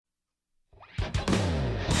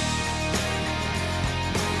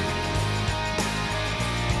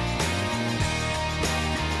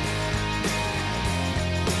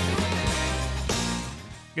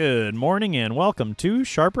Good morning and welcome to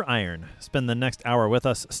Sharper Iron. Spend the next hour with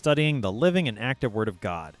us studying the living and active Word of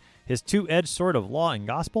God, His two-edged sword of law and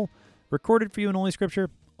gospel, recorded for you in Holy Scripture,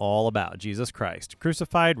 all about Jesus Christ,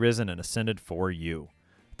 crucified, risen, and ascended for you.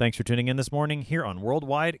 Thanks for tuning in this morning here on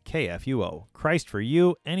Worldwide KFUO. Christ for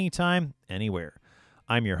you, anytime, anywhere.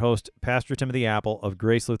 I'm your host, Pastor Timothy Apple of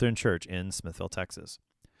Grace Lutheran Church in Smithville, Texas.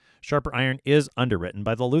 Sharper Iron is underwritten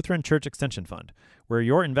by the Lutheran Church Extension Fund, where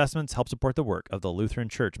your investments help support the work of the Lutheran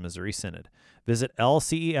Church Missouri Synod. Visit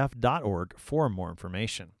lcef.org for more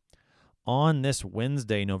information. On this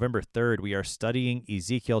Wednesday, November 3rd, we are studying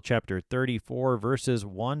Ezekiel chapter 34, verses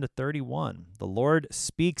 1 to 31. The Lord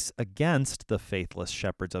speaks against the faithless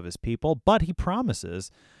shepherds of his people, but he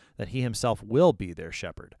promises that he himself will be their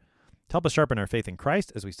shepherd. To help us sharpen our faith in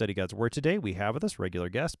Christ as we study God's Word today, we have with us regular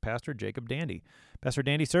guest, Pastor Jacob Dandy. Pastor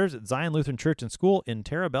Dandy serves at Zion Lutheran Church and School in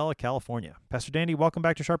Terabella, California. Pastor Dandy, welcome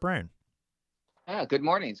back to Sharper Iron. Good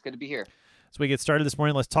morning. It's good to be here. As we get started this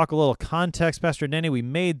morning, let's talk a little context. Pastor Dandy, we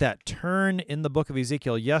made that turn in the book of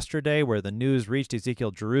Ezekiel yesterday where the news reached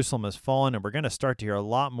Ezekiel, Jerusalem has fallen, and we're going to start to hear a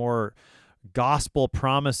lot more gospel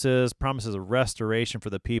promises of restoration for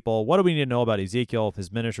the people. What do we need to know about Ezekiel,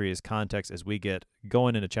 his ministry, his context, as we get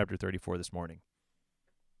going into chapter 34 this morning?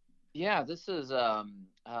 Yeah, this is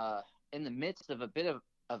in the midst of a bit of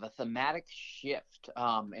a thematic shift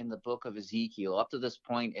in the book of Ezekiel. Up to this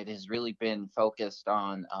point, it has really been focused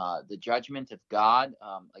on the judgment of God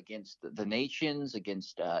against the nations,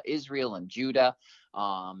 against Israel and Judah,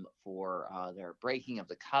 for their breaking of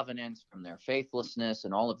the covenants, from their faithlessness,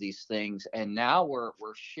 and all of these things. And now we're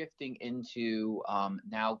shifting into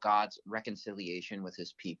now God's reconciliation with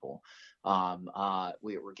his people.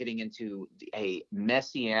 We're getting into a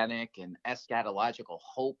messianic and eschatological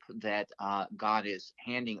hope that God is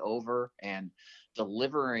handing over and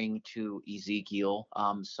delivering to Ezekiel,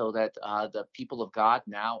 so that the people of God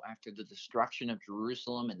now, after the destruction of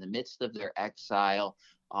Jerusalem in the midst of their exile,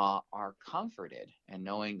 are comforted and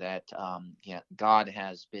knowing that God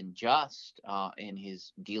has been just in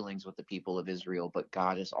his dealings with the people of Israel, but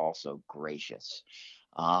God is also gracious.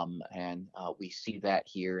 And we see that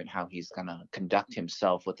here and how he's going to conduct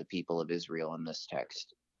himself with the people of Israel in this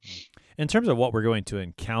text. In terms of what we're going to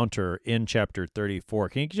encounter in chapter 34,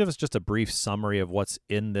 can you give us just a brief summary of what's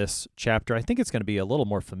in this chapter? I think it's going to be a little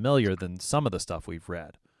more familiar than some of the stuff we've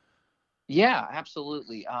read. Yeah,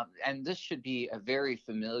 absolutely. And this should be a very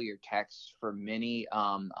familiar text for many.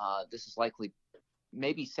 This is likely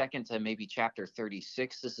maybe second to maybe chapter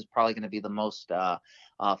 36. This is probably going to be the most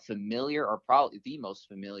familiar, or probably the most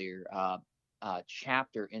familiar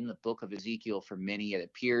chapter in the book of Ezekiel for many. It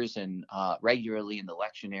appears regularly in the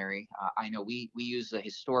lectionary. I know we use the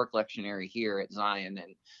historic lectionary here at Zion,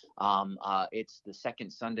 and it's the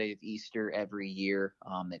second Sunday of Easter every year.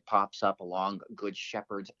 It pops up along Good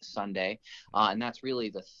Shepherd Sunday, and that's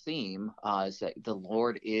really the theme, is that the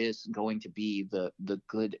Lord is going to be the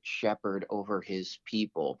good shepherd over his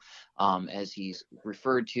people, as he's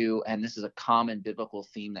referred to. And this is a common biblical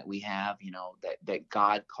theme that we have, that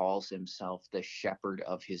God calls himself the shepherd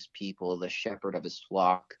of his people, the shepherd of his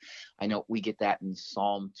flock. I know we get that in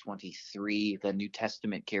Psalm 23. The New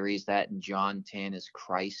Testament carries that in John 10 as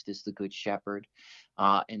Christ is the good shepherd.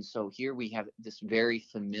 And so here we have this very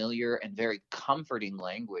familiar and very comforting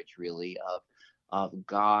language, really, of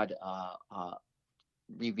God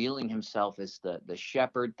revealing himself as the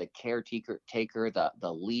shepherd, the caretaker,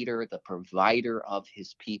 the leader, the provider of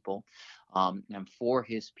his people, and for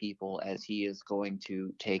his people, as he is going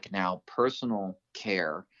to take now personal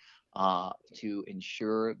care to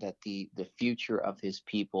ensure that the future of his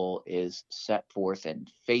people is set forth in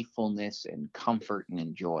faithfulness and comfort and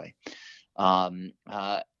in joy. In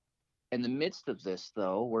the midst of this,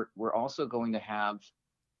 though, we're also going to have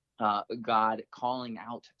God calling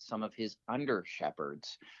out some of his under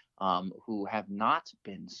shepherds who have not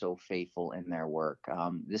been so faithful in their work.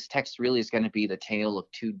 This text really is going to be the tale of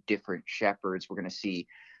two different shepherds. We're going to see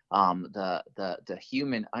the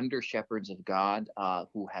human under shepherds of God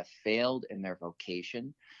who have failed in their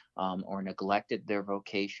vocation, or neglected their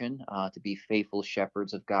vocation to be faithful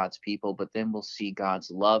shepherds of God's people. But then we'll see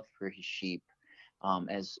God's love for his sheep.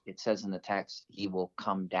 As it says in the text, he will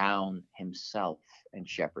come down himself and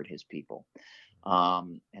shepherd his people.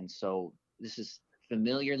 And so this is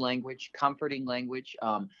familiar language, comforting language,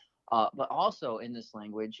 but also in this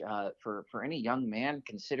language, for any young man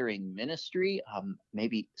considering ministry,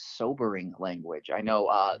 maybe sobering language. I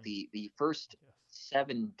know the first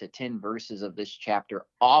 7 to 10 verses of this chapter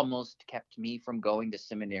almost kept me from going to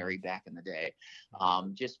seminary back in the day,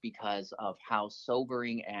 just because of how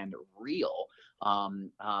sobering and real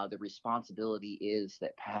the responsibility is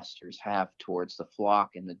that pastors have towards the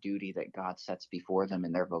flock and the duty that God sets before them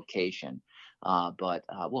in their vocation. But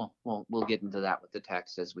we'll get into that with the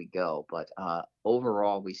text as we go. But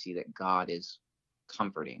overall, we see that God is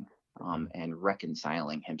comforting and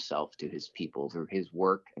reconciling himself to his people through his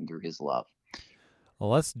work and through his love. Well,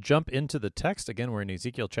 let's jump into the text. Again, we're in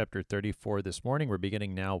Ezekiel chapter 34 this morning. We're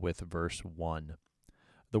beginning now with verse 1.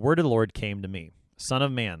 The word of the Lord came to me. Son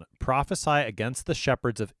of man, prophesy against the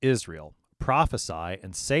shepherds of Israel. Prophesy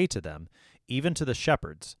and say to them, even to the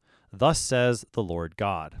shepherds, thus says the Lord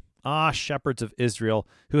God. Ah, shepherds of Israel,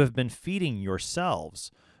 who have been feeding yourselves,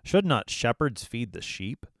 should not shepherds feed the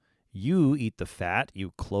sheep? You eat the fat,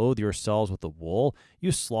 you clothe yourselves with the wool,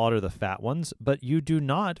 you slaughter the fat ones, but you do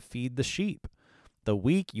not feed the sheep. The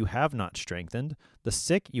weak you have not strengthened, the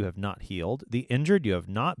sick you have not healed, the injured you have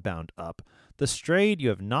not bound up, the strayed you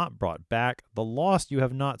have not brought back, the lost you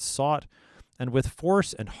have not sought, and with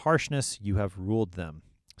force and harshness you have ruled them.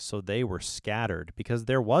 So they were scattered, because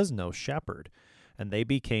there was no shepherd, and they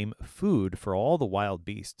became food for all the wild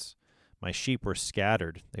beasts. My sheep were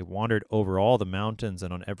scattered. They wandered over all the mountains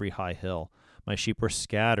and on every high hill. My sheep were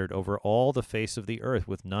scattered over all the face of the earth,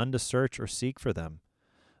 with none to search or seek for them.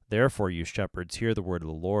 Therefore, you shepherds, hear the word of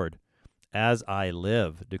the Lord. As I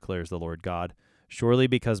live, declares the Lord God, surely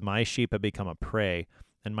because my sheep have become a prey,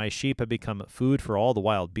 and my sheep have become food for all the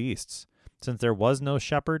wild beasts, since there was no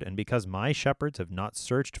shepherd, and because my shepherds have not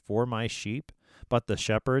searched for my sheep, but the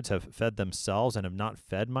shepherds have fed themselves and have not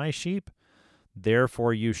fed my sheep,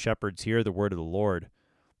 therefore you shepherds hear the word of the Lord.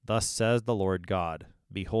 Thus says the Lord God,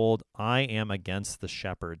 behold, I am against the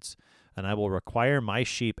shepherds, and I will require my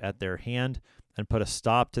sheep at their hand, and put a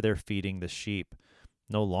stop to their feeding the sheep.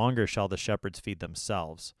 No longer shall the shepherds feed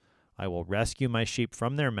themselves. I will rescue my sheep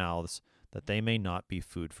from their mouths, that they may not be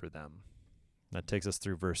food for them. That takes us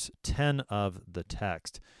through verse 10 of the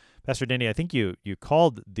text. Pastor Danny, I think you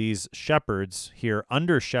called these shepherds here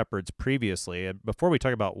under shepherds previously. And before we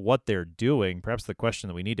talk about what they're doing, perhaps the question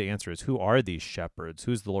that we need to answer is, who are these shepherds?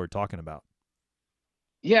 Who's the Lord talking about?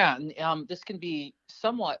 Yeah, and this can be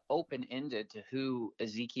somewhat open-ended to who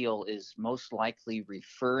Ezekiel is most likely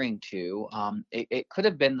referring to. It could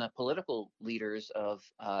have been the political leaders of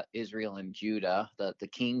Israel and Judah, the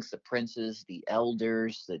kings, the princes, the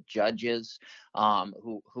elders, the judges,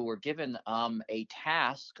 who were given a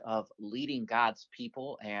task of leading God's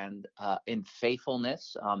people and in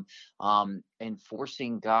faithfulness,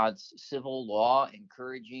 enforcing God's civil law,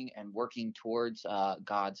 encouraging and working towards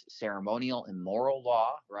God's ceremonial and moral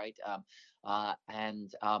law, right?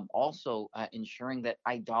 And also ensuring that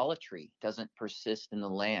idolatry doesn't persist in the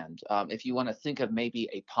land. If you want to think of maybe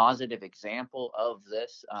a positive example of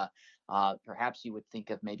this, perhaps you would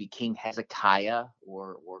think of maybe King Hezekiah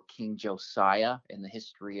or King Josiah in the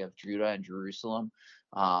history of Judah and Jerusalem.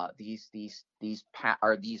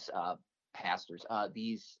 Pastors,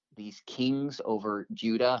 these kings over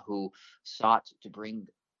Judah who sought to bring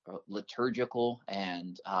liturgical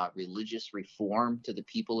and religious reform to the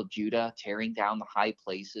people of Judah, tearing down the high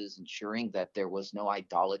places, ensuring that there was no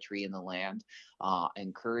idolatry in the land,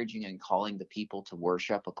 encouraging and calling the people to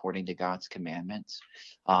worship according to God's commandments.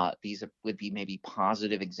 These would be maybe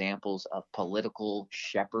positive examples of political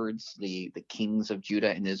shepherds, the kings of Judah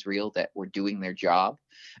and Israel that were doing their job.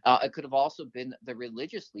 It could have also been the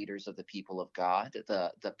religious leaders of the people of God,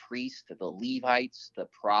 the priests, the Levites, the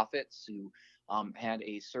prophets who had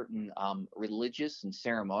a certain religious and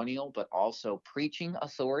ceremonial, but also preaching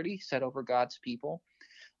authority set over God's people.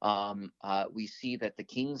 We see that the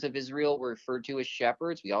kings of Israel were referred to as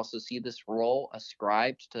shepherds. We also see this role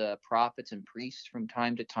ascribed to prophets and priests from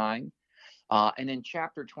time to time. And in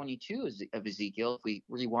chapter 22 of Ezekiel, if we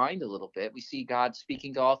rewind a little bit, we see God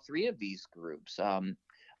speaking to all three of these groups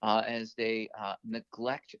as they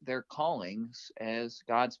neglect their callings as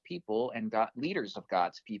God's people and leaders of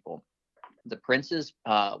God's people. The princes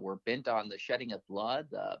were bent on the shedding of blood.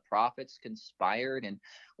 The prophets conspired in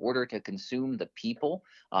order to consume the people.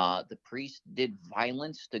 The priests did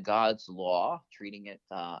violence to God's law, treating it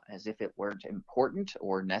as if it weren't important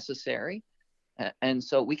or necessary. And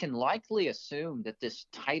so we can likely assume that this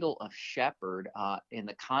title of shepherd in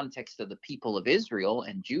the context of the people of Israel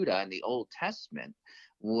and Judah in the Old Testament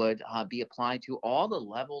would be applied to all the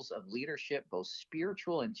levels of leadership, both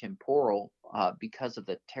spiritual and temporal, because of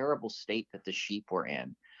the terrible state that the sheep were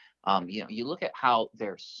in. You look at how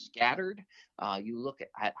they're scattered. You look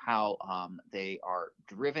at how they are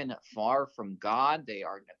driven far from God. They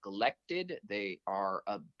are neglected. They are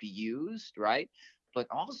abused, right? but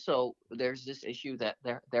also there's this issue that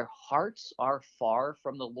their hearts are far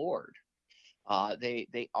from the Lord.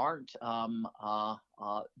 They aren't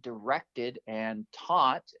directed and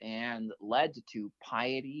taught and led to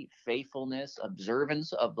piety, faithfulness,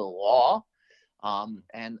 observance of the law,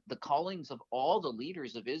 and the callings of all the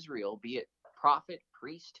leaders of Israel, be it prophet,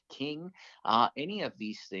 priest, king, any of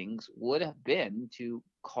these things would have been to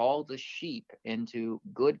call the sheep into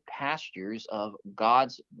good pastures of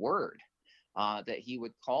God's word. That he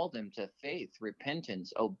would call them to faith,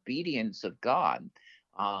 repentance, obedience of God.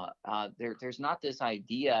 There's not this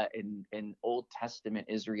idea in Old Testament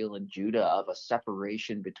Israel and Judah of a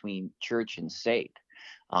separation between church and state,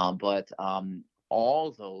 but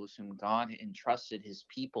all those whom God entrusted his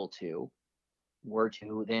people to were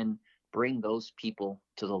to then bring those people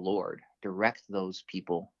to the Lord, direct those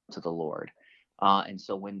people to the Lord. And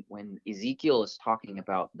so when Ezekiel is talking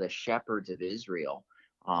about the shepherds of Israel,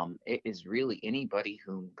 it is really anybody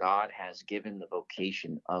whom God has given the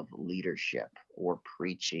vocation of leadership or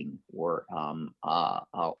preaching or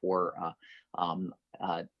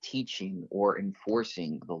teaching or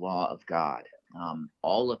enforcing the law of God.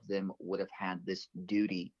 All of them would have had this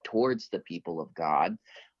duty towards the people of God,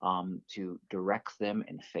 to direct them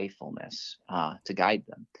in faithfulness, to guide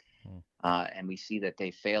them. And we see that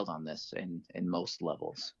they failed on this in most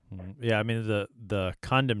levels. Yeah, I mean the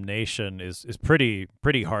condemnation is pretty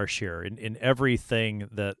harsh here in everything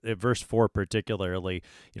that verse 4 particularly.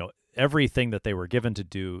 Everything that they were given to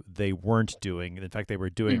do, they weren't doing. In fact, they were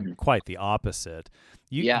doing quite the opposite.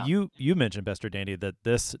 You mentioned, Pastor Danny, that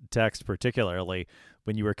this text particularly,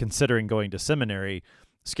 when you were considering going to seminary,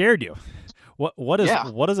 scared you. What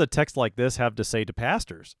does a text like this have to say to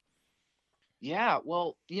pastors? Yeah,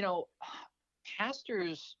 well,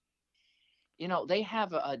 pastors, they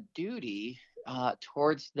have a duty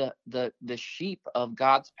towards the sheep of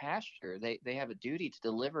God's pasture. They have a duty to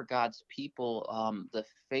deliver God's people the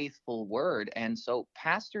faithful word, and so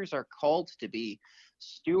pastors are called to be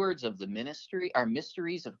stewards of the ministry, our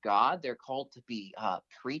mysteries of God. They're called to be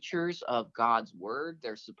preachers of God's word.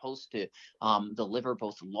 They're supposed to deliver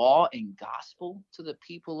both law and gospel to the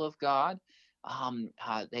people of God.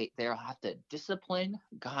 They'll have to discipline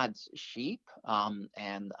God's sheep,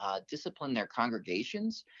 and discipline their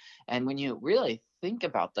congregations. And when you really think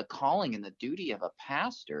about the calling and the duty of a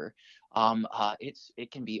pastor,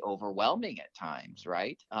 it can be overwhelming at times,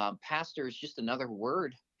 right? Pastor is just another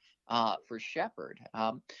word for shepherd.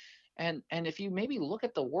 And if you maybe look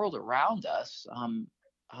at the world around us,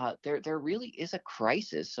 there really is a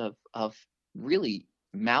crisis of really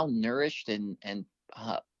malnourished and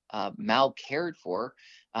mal cared for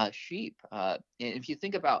sheep. And if you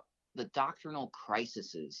think about the doctrinal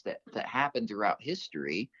crises that happen throughout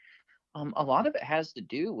history, a lot of it has to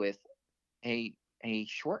do with a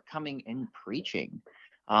shortcoming in preaching,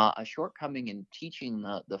 a shortcoming in teaching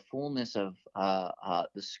the fullness of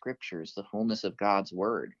the scriptures, the fullness of God's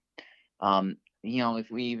word.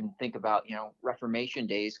 If we even think about Reformation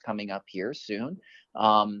days coming up here soon,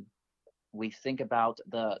 we think about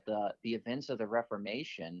the events of the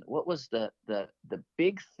Reformation. What was the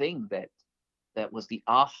big thing that was the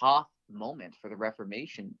aha moment for the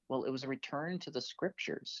Reformation? Well, it was a return to the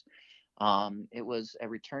scriptures. It was a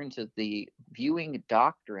return to the viewing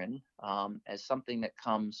doctrine as something that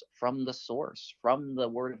comes from the source, from the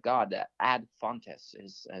Word of God, that ad fontes,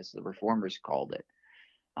 as the Reformers called it.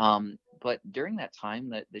 But during that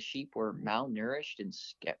time, the sheep were malnourished and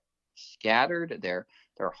scattered. Their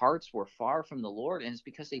hearts were far from the Lord, and it's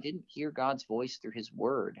because they didn't hear God's voice through His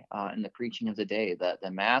Word in the preaching of the day.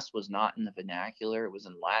 The Mass was not in the vernacular; it was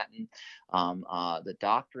in Latin. The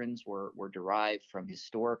doctrines were derived from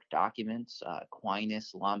historic documents,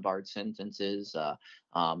 Aquinas, Lombard sentences,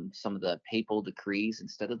 some of the papal decrees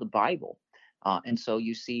instead of the Bible. And so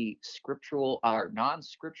you see scriptural or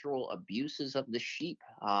non-scriptural abuses of the sheep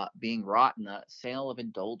being wrought in the sale of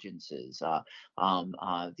indulgences,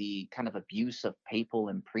 the kind of abuse of papal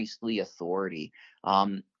and priestly authority.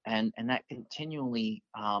 And that continually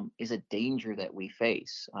is a danger that we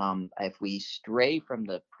face. If we stray from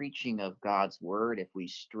the preaching of God's word, if we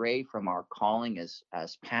stray from our calling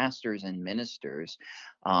as pastors and ministers,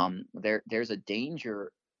 there's a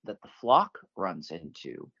danger that the flock runs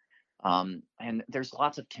into. And there's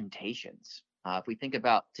lots of temptations. If we think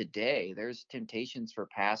about today, there's temptations for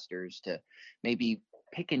pastors to maybe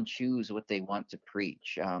pick and choose what they want to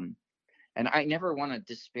preach. And I never want to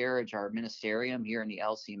disparage our ministerium here in the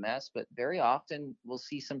LCMS, but very often we'll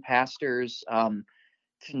see some pastors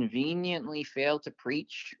conveniently fail to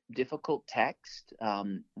preach difficult text.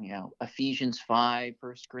 Ephesians 5,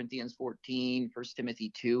 1 Corinthians 14, 1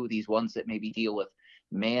 Timothy 2, these ones that maybe deal with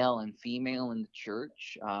male and female in the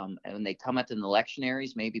church. And when they come at the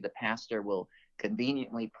lectionaries, maybe the pastor will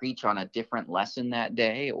conveniently preach on a different lesson that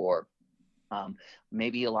day, or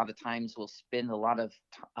maybe a lot of times we'll spend a lot of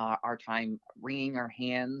our time wringing our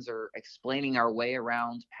hands or explaining our way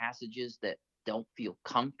around passages that don't feel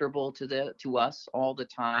comfortable to us all the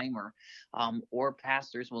time, or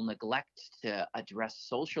pastors will neglect to address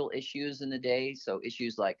social issues in the day. So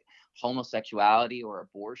issues like homosexuality or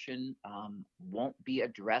abortion won't be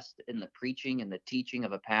addressed in the preaching and the teaching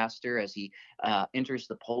of a pastor as he enters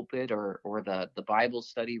the pulpit or the Bible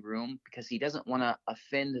study room, because he doesn't want to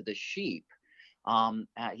offend the sheep.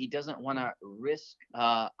 He doesn't want to risk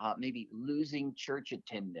maybe losing church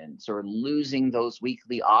attendance or losing those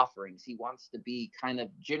weekly offerings. He wants to be kind of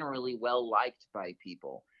generally well liked by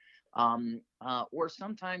people. Or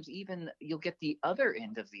sometimes even you'll get the other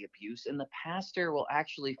end of the abuse, and the pastor will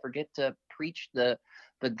actually forget to preach the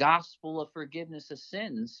gospel of forgiveness of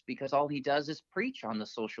sins, because all he does is preach on the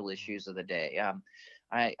social issues of the day.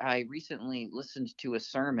 I recently listened to a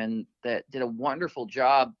sermon that did a wonderful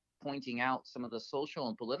job pointing out some of the social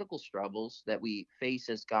and political struggles that we face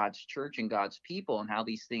as God's church and God's people, and how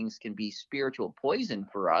these things can be spiritual poison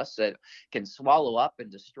for us that can swallow up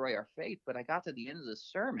and destroy our faith. But I got to the end of the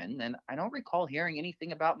sermon, and I don't recall hearing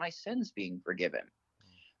anything about my sins being forgiven.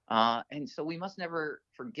 And so we must never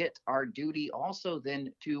forget our duty also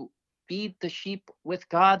then to feed the sheep with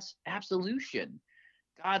God's absolution,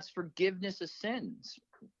 God's forgiveness of sins.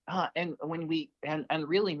 And when we and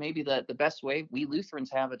really maybe the best way we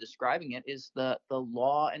Lutherans have of describing it is the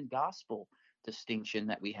law and gospel distinction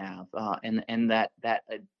that we have, and that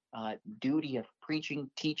duty of preaching,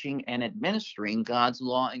 teaching, and administering God's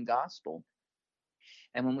law and gospel.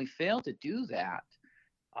 And when we fail to do that,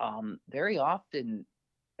 very often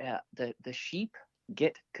the sheep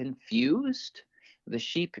get confused. The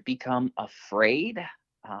sheep become afraid.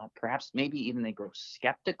 Perhaps maybe even they grow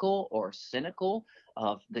skeptical or cynical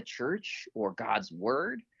of the church or God's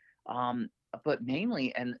word. But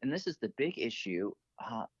mainly, and this is the big issue,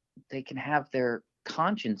 they can have their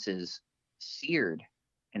consciences seared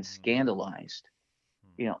and scandalized.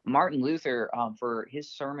 You know, Martin Luther, for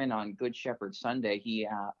his sermon on Good Shepherd Sunday, he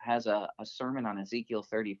has a sermon on Ezekiel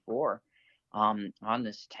 34 on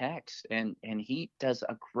this text, and he does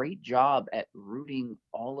a great job at rooting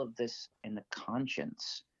all of this in the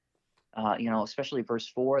conscience. Especially verse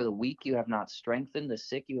 4: the weak you have not strengthened, the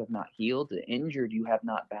sick you have not healed, the injured you have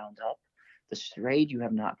not bound up, the strayed you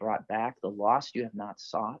have not brought back, the lost you have not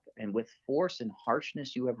sought, and with force and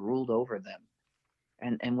harshness you have ruled over them.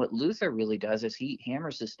 And what Luther really does is he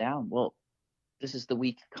hammers this down. Well, this is the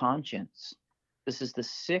weak conscience. This is the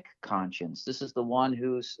sick conscience. This is the one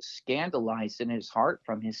who's scandalized in his heart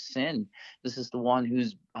from his sin. This is the one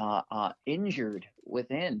who's injured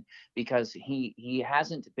within because he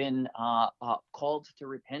hasn't been called to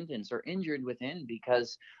repentance, or injured within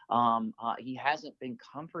because he hasn't been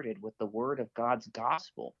comforted with the word of God's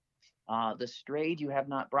gospel. The strayed you have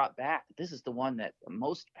not brought back. This is the one that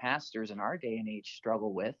most pastors in our day and age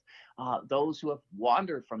struggle with. Those who have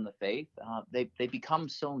wandered from the faith, they become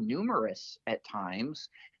so numerous at times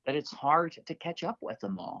that it's hard to catch up with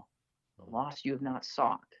them all. The lost you have not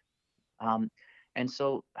sought. And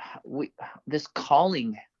so this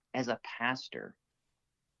calling as a pastor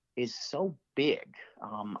is so big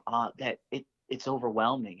that it's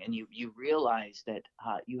overwhelming, and you realize that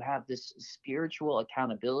you have this spiritual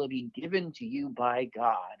accountability given to you by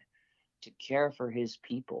God to care for his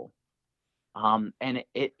people. And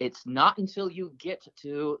it's not until you get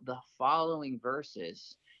to the following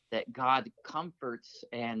verses that God comforts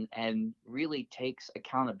and really takes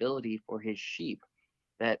accountability for his sheep,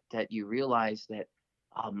 that you realize that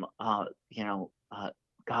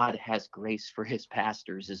God has grace for his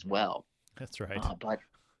pastors as well. That's right.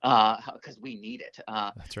 Because we need it.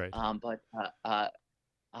 That's right.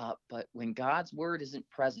 But when God's word isn't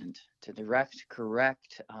present to direct,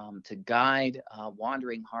 correct, to guide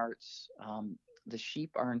wandering hearts, the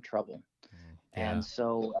sheep are in trouble. Yeah. And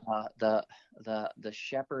so the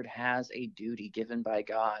shepherd has a duty given by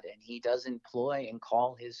God, and he does employ and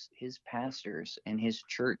call his pastors and his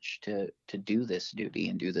church to do this duty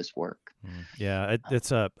and do this work. Yeah,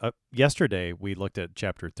 it's yesterday we looked at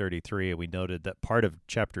chapter 33, and we noted that part of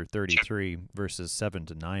chapter 33, verses 7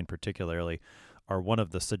 to 9 particularly, are one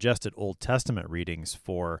of the suggested Old Testament readings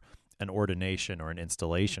for an ordination or an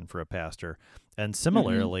installation for a pastor. And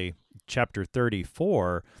similarly, chapter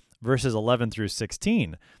 34, verses 11 through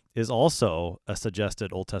 16 is also a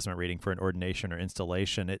suggested Old Testament reading for an ordination or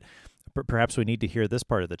installation. Perhaps we need to hear this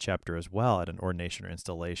part of the chapter as well at an ordination or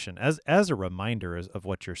installation as a reminder of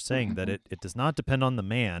what you're saying, that it does not depend on the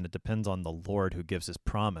man, it depends on the Lord who gives his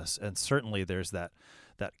promise. And certainly there's that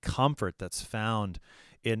comfort that's found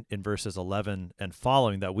in verses 11 and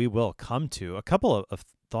following that we will come to. A couple of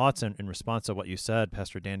thoughts in response to what you said,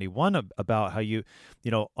 Pastor Dandy. One about how you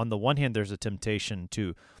on the one hand, there's a temptation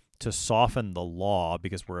to soften the law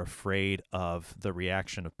because we're afraid of the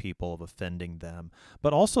reaction of people, of offending them.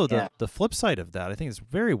 But also the flip side of that, I think it's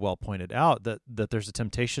very well pointed out that there's a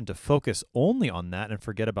temptation to focus only on that and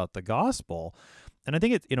forget about the gospel. And I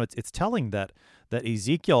think it's telling that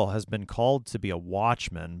Ezekiel has been called to be a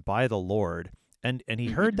watchman by the Lord. And he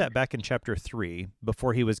heard that back in chapter 3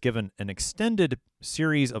 before he was given an extended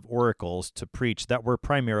series of oracles to preach that were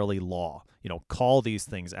primarily law, call these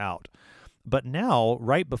things out. But now,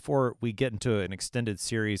 right before we get into an extended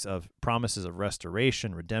series of promises of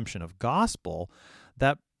restoration, redemption, of gospel,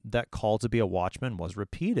 that call to be a watchman was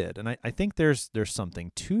repeated. And I think there's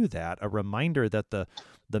something to that, a reminder that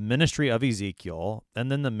the ministry of Ezekiel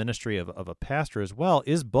and then the ministry of a pastor as well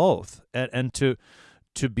is both. And to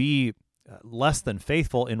be less than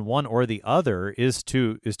faithful in one or the other is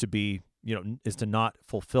to not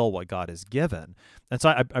fulfill what God has given. And so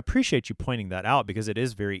I appreciate you pointing that out, because it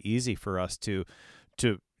is very easy for us to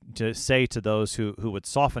say to those who would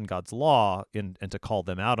soften God's law and to call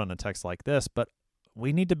them out on a text like this, but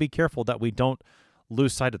we need to be careful that we don't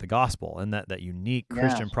lose sight of the gospel and that unique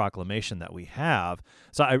Christian proclamation that we have.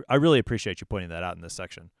 So I really appreciate you pointing that out in this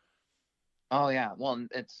section. Oh, yeah. Well,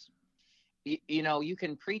 it's, you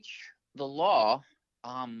can preach the law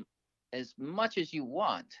as much as you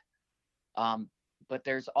want, but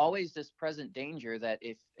there's always this present danger that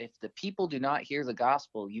if the people do not hear the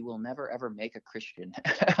gospel, you will never ever make a Christian.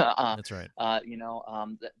 That's right.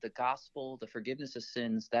 The gospel, the forgiveness of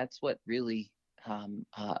sins, that's what really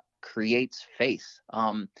creates faith.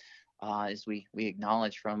 As we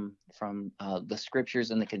acknowledge from the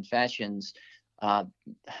scriptures and the confessions,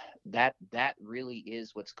 that really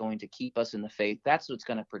is what's going to keep us in the faith. That's what's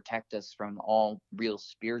going to protect us from all real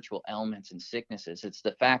spiritual ailments and sicknesses. It's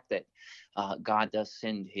the fact that God does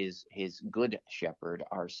send his good shepherd,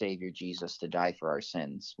 our Savior Jesus, to die for our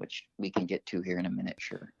sins, which we can get to here in a minute.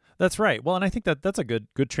 Sure. That's right. Well, and I think that's a good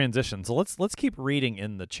transition. So let's keep reading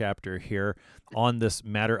in the chapter here on this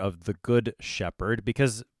matter of the good shepherd,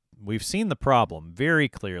 because we've seen the problem very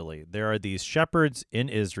clearly. There are these shepherds in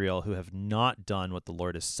Israel who have not done what the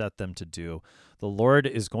Lord has set them to do. The Lord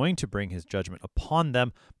is going to bring his judgment upon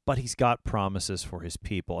them, but he's got promises for his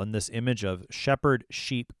people. And this image of shepherd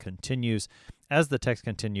sheep continues as the text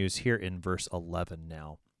continues here in verse 11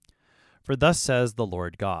 now. For thus says the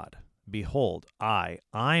Lord God, behold, I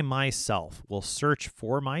myself will search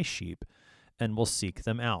for my sheep and will seek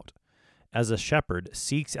them out. As a shepherd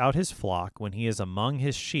seeks out his flock when he is among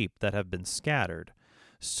his sheep that have been scattered,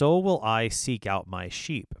 so will I seek out my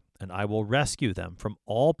sheep, and I will rescue them from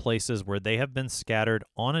all places where they have been scattered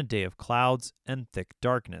on a day of clouds and thick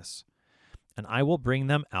darkness. And I will bring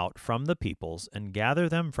them out from the peoples and gather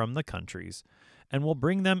them from the countries, and will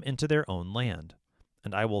bring them into their own land.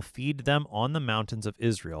 And I will feed them on the mountains of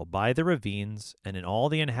Israel, by the ravines, and in all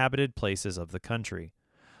the inhabited places of the country.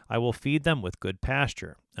 I will feed them with good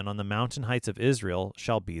pasture, and on the mountain heights of Israel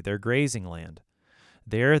shall be their grazing land.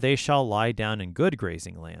 There they shall lie down in good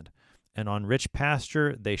grazing land, and on rich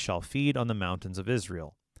pasture they shall feed on the mountains of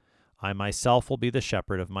Israel. I myself will be the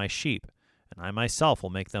shepherd of my sheep, and I myself will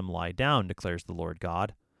make them lie down, declares the Lord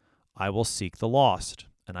God. I will seek the lost,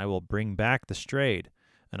 and I will bring back the strayed,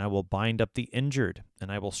 and I will bind up the injured,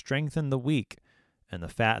 and I will strengthen the weak, and the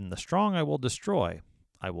fat and the strong I will destroy.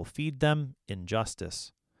 I will feed them in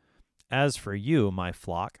justice. As for you, my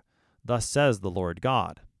flock, thus says the Lord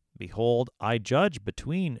God, behold, I judge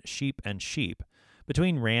between sheep and sheep,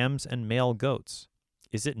 between rams and male goats.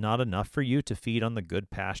 Is it not enough for you to feed on the good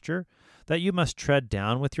pasture, that you must tread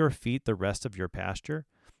down with your feet the rest of your pasture,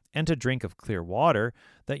 and to drink of clear water,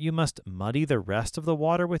 that you must muddy the rest of the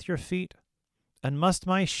water with your feet? And must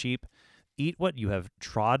my sheep eat what you have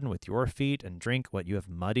trodden with your feet, and drink what you have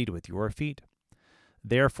muddied with your feet?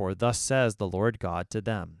 Therefore thus says the Lord God to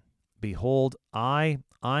them, behold, I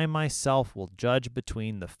myself will judge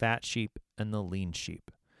between the fat sheep and the lean sheep.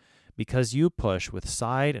 Because you push with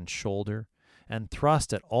side and shoulder, and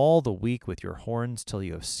thrust at all the weak with your horns till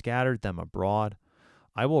you have scattered them abroad,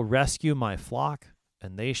 I will rescue my flock,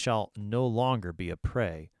 and they shall no longer be a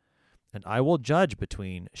prey. And I will judge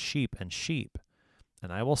between sheep and sheep,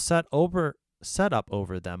 and I will set up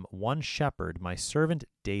over them one shepherd, my servant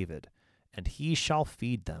David, and he shall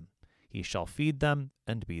feed them. He shall feed them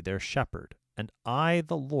and be their shepherd. And I,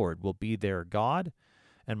 the Lord, will be their God,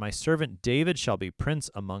 and my servant David shall be prince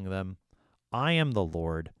among them. I am the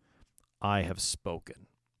Lord, I have spoken.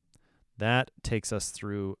 That takes us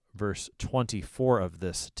through verse 24 of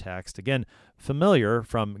this text. Again, familiar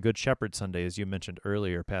from Good Shepherd Sunday, as you mentioned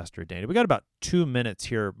earlier, Pastor Danny. We got about 2 minutes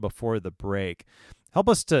here before the break. Help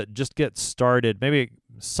us to just get started. Maybe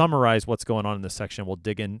summarize what's going on in this section. We'll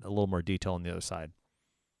dig in a little more detail on the other side.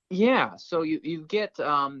 Yeah, so you get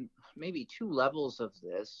maybe two levels of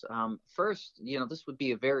this. First, this would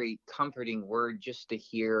be a very comforting word just to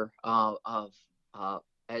hear of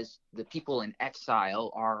as the people in exile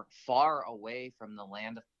are far away from the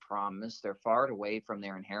land of promise. They're far away from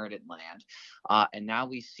their inherited land. And now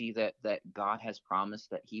we see that God has promised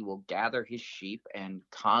that he will gather his sheep and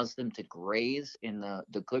cause them to graze in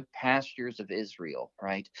the good pastures of Israel,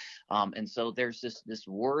 right? And so there's this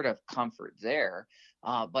word of comfort there.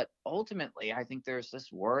 But ultimately, I think there's this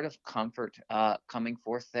word of comfort coming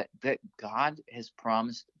forth that God has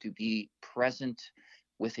promised to be present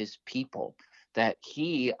with his people, that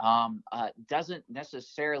he doesn't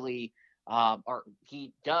necessarily, or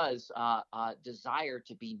he does desire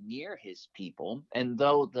to be near his people. And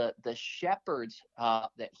though the shepherds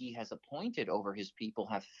that he has appointed over his people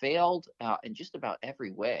have failed in just about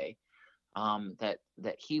every way, that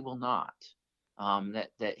he will not.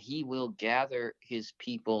 That he will gather his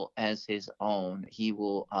people as his own. He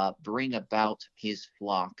will bring about his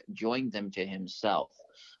flock, join them to himself,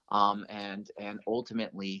 and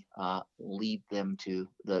ultimately lead them to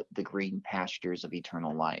the green pastures of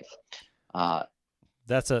eternal life.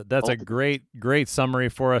 That's a great summary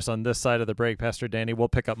for us on this side of the break, Pastor Danny. We'll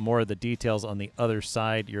pick up more of the details on the other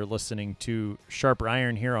side. You're listening to Sharper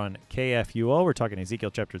Iron here on KFUO. We're talking Ezekiel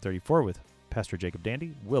chapter 34 with Pastor Jacob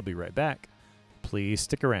Dandy. We'll be right back. Please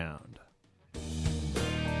stick around.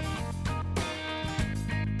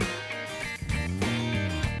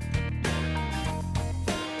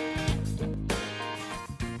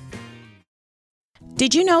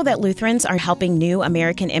 Did you know that Lutherans are helping new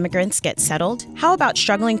American immigrants get settled? How about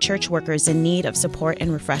struggling church workers in need of support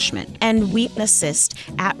and refreshment? And we assist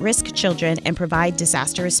at-risk children and provide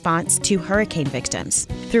disaster response to hurricane victims.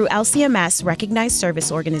 Through LCMS recognized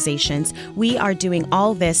service organizations, we are doing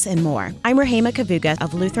all this and more. I'm Rahema Kavuga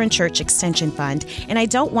of Lutheran Church Extension Fund, and I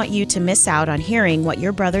don't want you to miss out on hearing what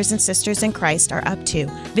your brothers and sisters in Christ are up to.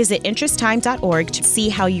 Visit interesttime.org to see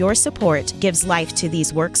how your support gives life to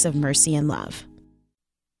these works of mercy and love.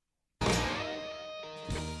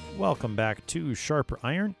 Welcome back to Sharper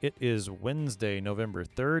Iron. It is Wednesday, November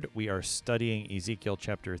 3rd. We are studying Ezekiel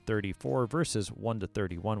chapter 34, verses 1 to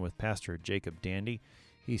 31 with Pastor Jacob Dandy.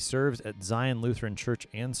 He serves at Zion Lutheran Church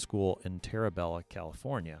and School in Terabella,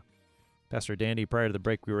 California. Pastor Dandy, prior to the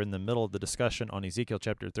break, we were in the middle of the discussion on Ezekiel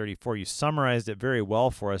chapter 34. You summarized it very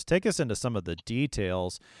well for us. Take us into some of the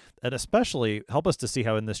details, and especially help us to see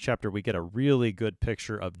how in this chapter we get a really good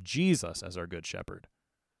picture of Jesus as our good shepherd.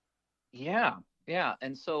 Yeah,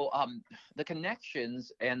 and so the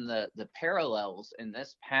connections and the parallels in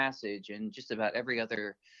this passage and just about every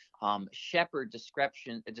other shepherd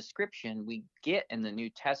description we get in the New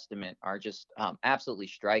Testament are just absolutely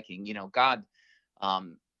striking. God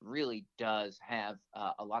really does have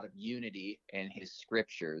a lot of unity in his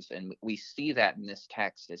scriptures, and we see that in this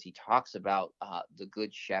text as he talks about the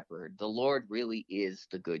good shepherd. The Lord really is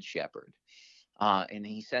the good shepherd. And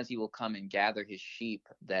he says he will come and gather his sheep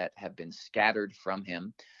that have been scattered from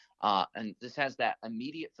him. And this has that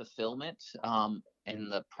immediate fulfillment in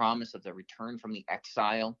the promise of the return from the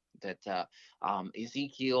exile, that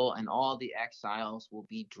Ezekiel and all the exiles will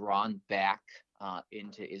be drawn back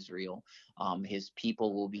into Israel. His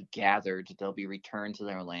people will be gathered. They'll be returned to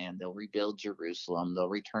their land. They'll rebuild Jerusalem. They'll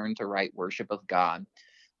return to right worship of God.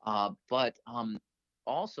 But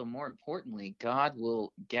also, more importantly, God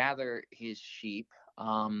will gather his sheep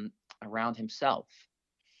around himself,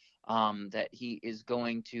 that he is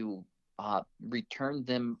going to return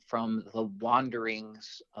them from the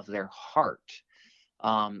wanderings of their heart.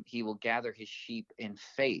 He will gather his sheep in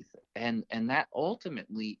faith, and that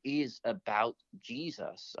ultimately is about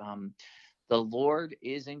Jesus. The Lord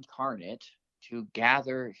is incarnate to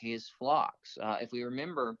gather his flocks. If we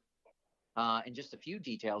remember, and just a few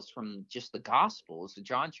details from just the Gospels,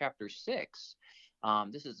 John chapter 6,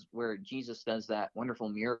 this is where Jesus does that wonderful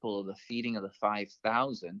miracle of the feeding of the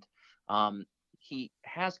 5,000. He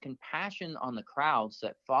has compassion on the crowds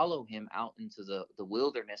that follow him out into the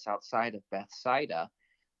wilderness outside of Bethsaida,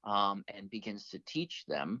 and begins to teach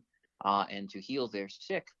them and to heal their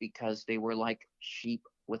sick, because they were like sheep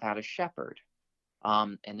without a shepherd.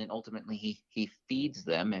 And then ultimately he feeds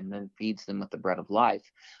them, and then feeds them with the bread of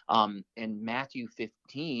life. In Matthew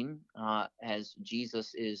 15, as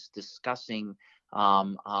Jesus is discussing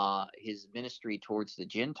his ministry towards the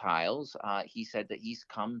Gentiles, he said that he's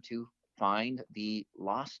come to find the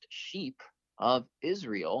lost sheep of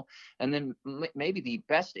Israel. And then maybe the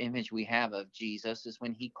best image we have of Jesus is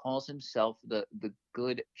when he calls himself the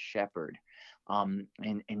good shepherd,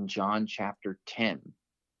 in John chapter 10.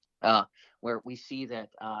 Where we see that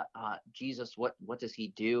Jesus, what does he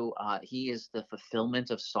do? He is the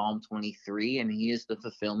fulfillment of Psalm 23, and he is the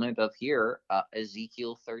fulfillment of here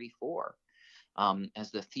Ezekiel 34.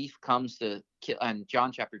 As the thief comes to kill, and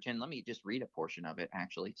John chapter 10, let me just read a portion of it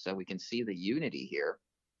actually, so we can see the unity here.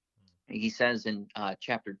 He says in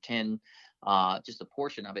chapter 10, just a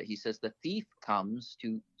portion of it, he says, the thief comes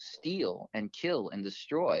to steal and kill and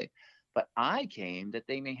destroy, but I came that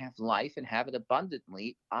they may have life and have it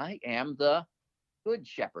abundantly. I am the good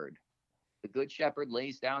shepherd. The good shepherd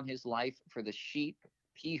lays down his life for the sheep.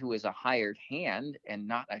 He who is a hired hand and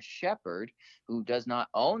not a shepherd, who does not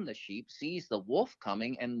own the sheep, sees the wolf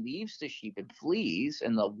coming and leaves the sheep and flees,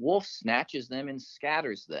 and the wolf snatches them and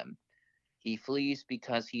scatters them. He flees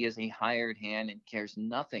because he is a hired hand and cares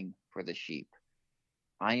nothing for the sheep.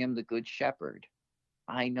 I am the good shepherd.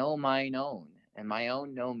 I know mine own, and my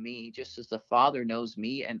own know me, just as the Father knows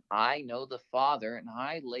me, and I know the Father, and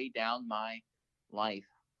I lay down my life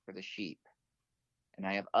for the sheep. And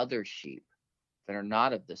I have other sheep that are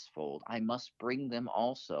not of this fold. I must bring them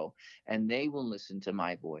also, and they will listen to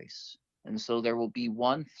my voice. And so there will be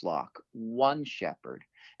one flock, one shepherd.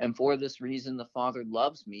 And for this reason, the Father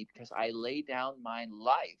loves me, because I lay down my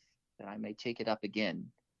life that I may take it up again.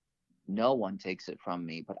 No one takes it from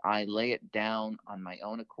me, but I lay it down on my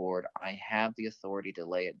own accord. I have the authority to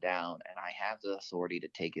lay it down, and I have the authority to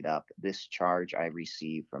take it up. This charge I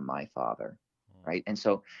receive from my Father. Right? And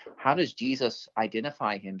so how does Jesus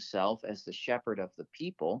identify himself as the shepherd of the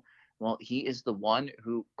people? Well, he is the one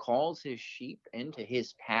who calls his sheep into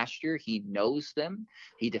his pasture. He knows them.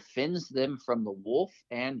 He defends them from the wolf,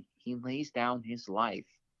 and he lays down his life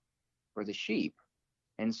for the sheep.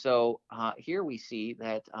 And so here we see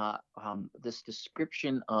that this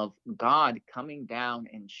description of God coming down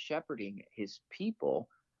and shepherding his people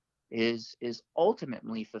is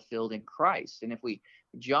ultimately fulfilled in Christ. And if we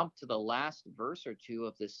jump to the last verse or two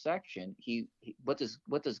of this section, what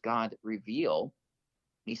does God reveal?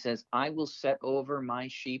 He says, I will set over my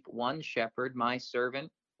sheep one shepherd, my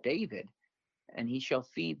servant David, and he shall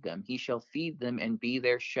feed them. He shall feed them and be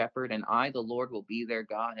their shepherd, and I, the Lord, will be their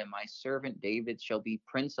God, and my servant David shall be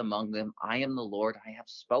prince among them. I am the Lord, I have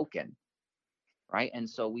spoken. Right? And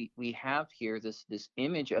so we have here this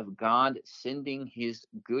image of God sending his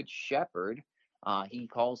good shepherd. He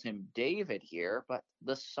calls him David here, but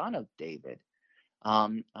the son of David.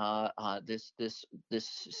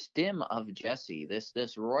 This stem of Jesse,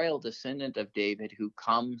 this royal descendant of David, who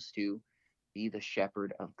comes to be the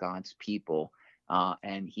shepherd of God's people,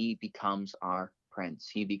 and he becomes our prince.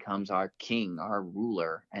 He becomes our king, our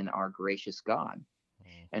ruler, and our gracious God.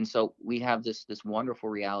 And so we have this wonderful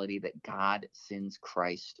reality that God sends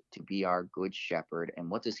Christ to be our good shepherd. And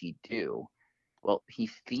what does he do? Well, he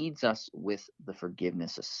feeds us with the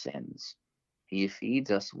forgiveness of sins. He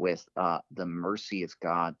feeds us with the mercy of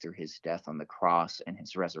God through his death on the cross and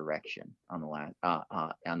his resurrection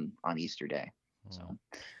on Easter Day. So.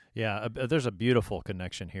 Yeah, there's a beautiful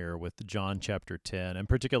connection here with John chapter 10, and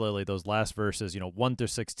particularly those last verses, 1 through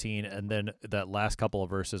 16, and then that last couple of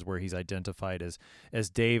verses where he's identified as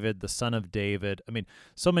David, the son of David. I mean,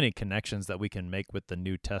 so many connections that we can make with the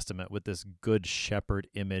New Testament, with this good shepherd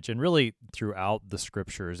image, and really throughout the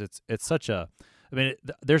scriptures. It's such a,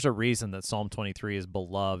 there's a reason that Psalm 23 is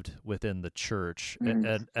beloved within the church,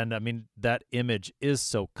 and I mean, that image is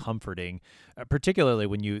so comforting, particularly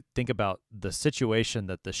when you think about the situation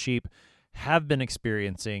that the sheep have been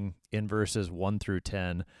experiencing in verses 1 through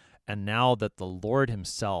 10, and now that the Lord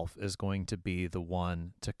himself is going to be the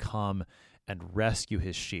one to come and rescue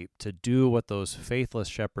his sheep, to do what those faithless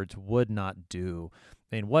shepherds would not do.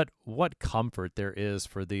 I mean, what comfort there is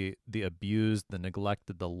for the abused, the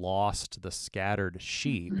neglected, the lost, the scattered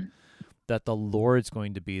sheep, that the Lord's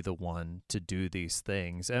going to be the one to do these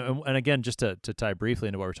things. And again, just to tie briefly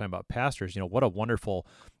into what we're talking about pastors, what a wonderful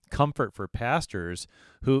comfort for pastors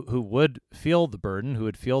who would feel the burden, who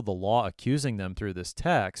would feel the law accusing them through this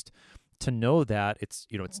text, to know that it's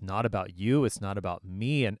not about you, it's not about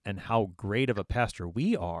me and how great of a pastor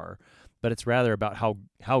we are, but it's rather about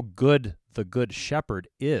how good the good shepherd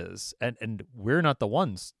is. And we're not the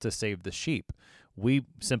ones to save the sheep. We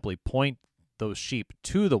simply point those sheep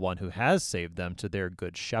to the one who has saved them, to their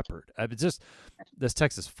good shepherd. It's just, this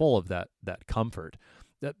text is full of that comfort.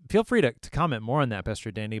 Feel free to comment more on that,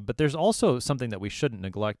 Pastor Danny, but there's also something that we shouldn't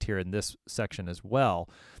neglect here in this section as well.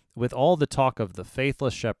 With all the talk of the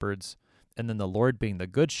faithless shepherds and then the Lord being the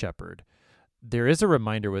good shepherd, there is a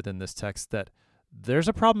reminder within this text that there's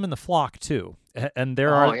a problem in the flock too, and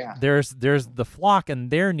there's the flock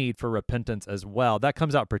and their need for repentance as well. That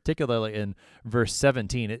comes out particularly in verse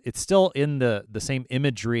 17. It's still in the same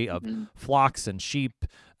imagery of flocks and sheep,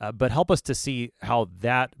 but help us to see how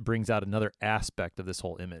that brings out another aspect of this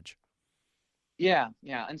whole image. Yeah.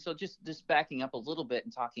 And so just backing up a little bit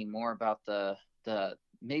and talking more about the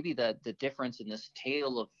maybe the difference in this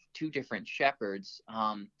tale of two different shepherds.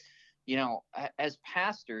 As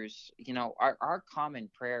pastors, our common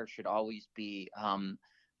prayer should always be,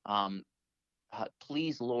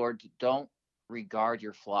 please, Lord, don't regard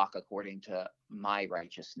your flock according to my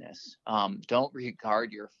righteousness. Don't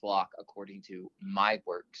regard your flock according to my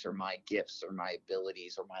works or my gifts or my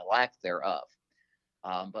abilities or my lack thereof.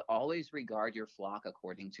 But always regard your flock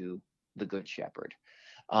according to the good shepherd.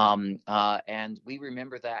 And we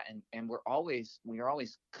remember that, and we are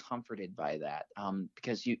always comforted by that,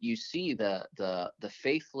 because you see the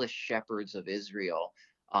faithless shepherds of Israel.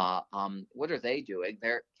 What are they doing?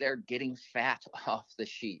 They're getting fat off the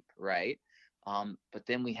sheep, right? But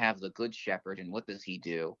then we have the good shepherd, and what does he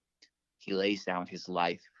do? He lays down his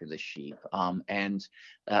life for the sheep. And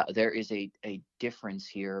there is a difference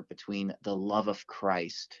here between the love of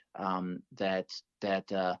Christ that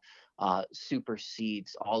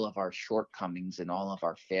supersedes all of our shortcomings and all of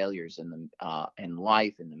our failures in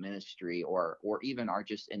life, in the ministry, or even our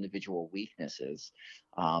just individual weaknesses.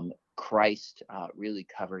 Christ really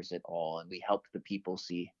covers it all, and we help the people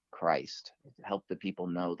see Christ, help the people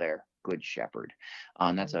know their good shepherd.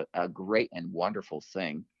 That's a great and wonderful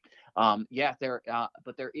thing. But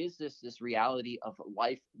there is this reality of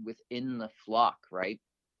life within the flock, right?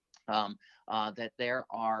 That there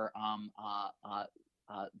are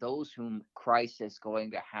those whom Christ is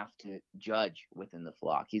going to have to judge within the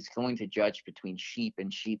flock. He's going to judge between sheep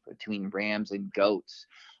and sheep, between rams and goats,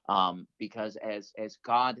 because as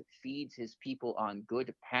God feeds his people on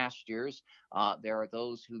good pastures, there are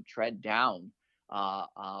those who tread down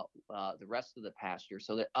the rest of the pasture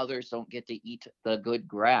so that others don't get to eat the good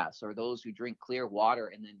grass, or those who drink clear water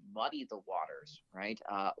and then muddy the waters, right,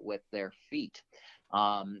 with their feet.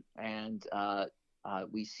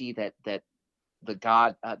 We see that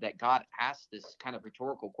God asks this kind of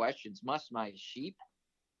rhetorical questions: must my sheep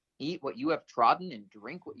eat what you have trodden and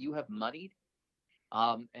drink what you have muddied?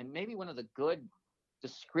 And maybe one of the good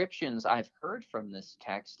descriptions I've heard from this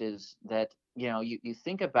text is that, you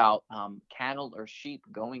think about cattle or sheep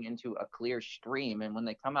going into a clear stream, and when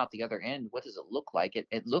they come out the other end, what does it look like?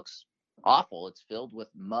 It looks awful. It's filled with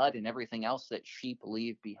mud and everything else that sheep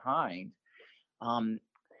leave behind.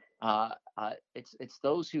 It's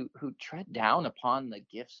those who tread down upon the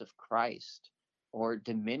gifts of Christ, or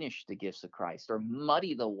diminish the gifts of Christ, or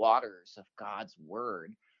muddy the waters of God's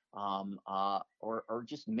word, or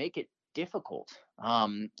just make it difficult.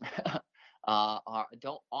 Don't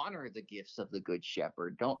honor the gifts of the good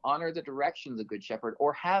shepherd, don't honor the direction of the good shepherd,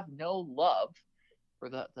 or have no love for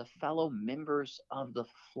the fellow members of the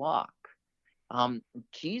flock.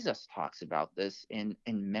 Jesus talks about this in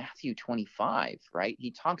Matthew 25, right?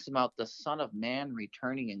 He talks about the Son of Man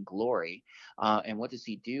returning in glory. And what does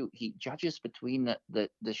he do? He judges between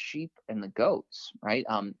the sheep and the goats, right?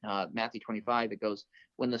 Matthew 25, it goes,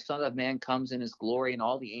 when the Son of Man comes in his glory and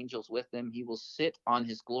all the angels with him, he will sit on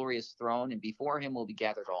his glorious throne, and before him will be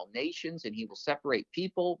gathered all nations, and he will separate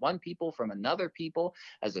one people from another people,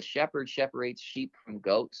 as a shepherd separates sheep from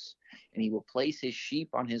goats. And he will place his sheep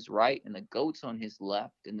on his right and the goats on his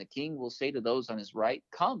left. And the king will say to those on his right,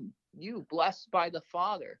 come, you blessed by the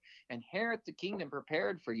Father, inherit the kingdom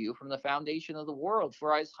prepared for you from the foundation of the world.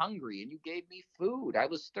 For I was hungry, and you gave me food. I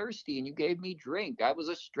was thirsty, and you gave me drink. I was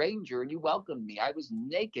a stranger, and you welcomed me. I was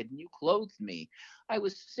naked, and you clothed me. I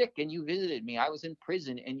was sick, and you visited me. I was in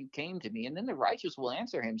prison, and you came to me. And then the righteous will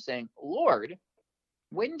answer him, saying, Lord,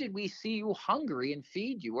 when did we see you hungry and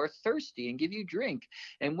feed you, or thirsty and give you drink?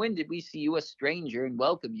 And when did we see you a stranger and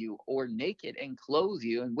welcome you, or naked and clothe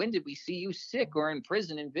you? And when did we see you sick or in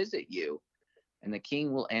prison and visit you? And the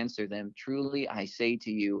king will answer them, truly I say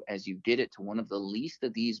to you, as you did it to one of the least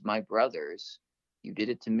of these my brothers, you did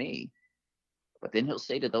it to me. But then he'll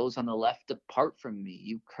say to those on the left, depart from me,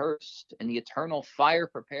 you cursed, and the eternal fire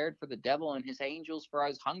prepared for the devil and his angels. For I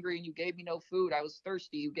was hungry, and you gave me no food. I was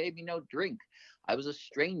thirsty, you gave me no drink. I was a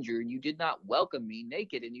stranger, and you did not welcome me.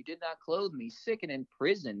 Naked, and you did not clothe me. Sick and in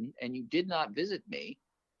prison, and you did not visit me.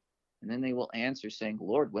 And then they will answer, saying,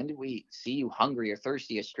 Lord, when did we see you hungry or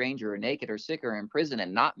thirsty, a stranger or naked or sick or in prison,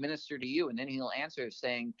 and not minister to you? And then he'll answer,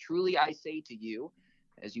 saying, truly I say to you,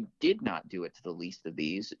 as you did not do it to the least of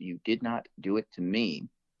these, you did not do it to me.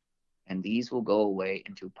 And these will go away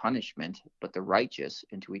into punishment, but the righteous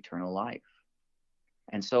into eternal life.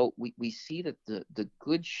 And so we see that the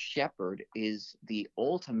good shepherd is the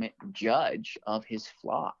ultimate judge of his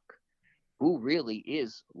flock. Who really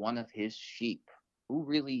is one of his sheep? Who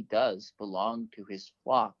really does belong to his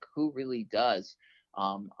flock? Who really does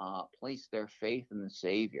place their faith in the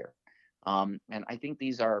Savior? And I think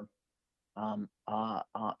these are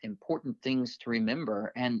important things to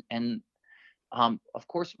remember. And of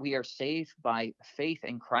course, we are saved by faith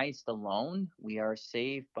in Christ alone. We are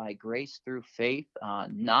saved by grace through faith,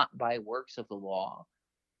 not by works of the law.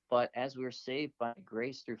 But as we're saved by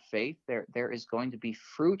grace through faith, there is going to be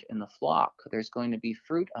fruit in the flock. There's going to be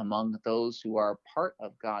fruit among those who are part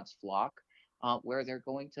of God's flock, where they're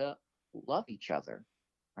going to love each other,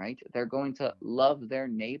 right? They're going to love their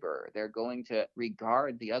neighbor. They're going to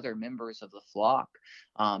regard the other members of the flock,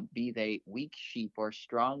 be they weak sheep or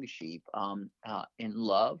strong sheep, in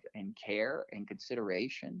love and care and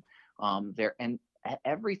consideration. And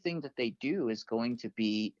everything that they do is going to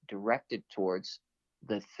be directed towards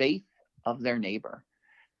the faith of their neighbor,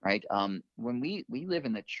 right? When we live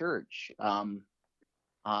in the church,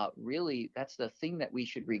 really, that's the thing that we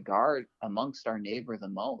should regard amongst our neighbor the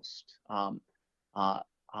most. How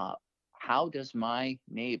does my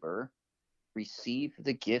neighbor receive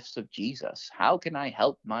the gifts of Jesus? How can I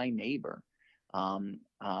help my neighbor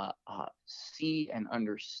see and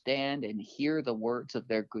understand and hear the words of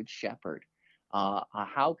their good shepherd?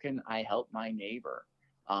 How can I help my neighbor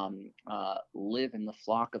live in the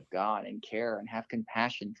flock of God and care and have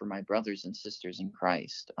compassion for my brothers and sisters in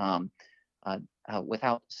Christ,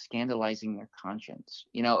 without scandalizing their conscience?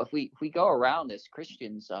 You know, if we go around as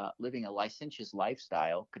Christians living a licentious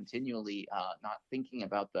lifestyle, continually not thinking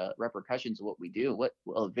about the repercussions of what we do, what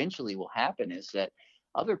will eventually will happen is that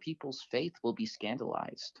other people's faith will be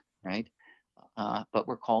scandalized, right? But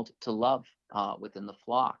we're called to love within the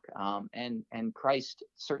flock, and Christ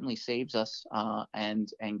certainly saves us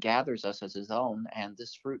and gathers us as his own, and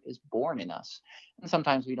this fruit is born in us, and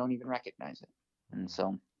sometimes we don't even recognize it, and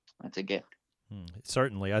so that's a gift.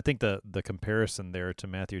 Certainly. I think the comparison there to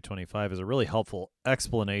Matthew 25 is a really helpful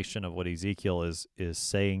explanation of what Ezekiel is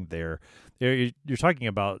saying there. You're talking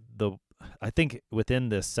about I think within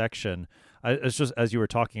this section, it's just as you were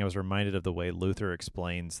talking, I was reminded of the way Luther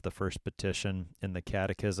explains the first petition in the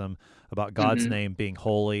Catechism about God's name being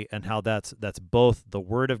holy, and how that's both the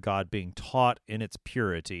Word of God being taught in its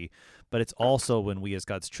purity, but it's also when we as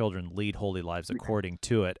God's children lead holy lives according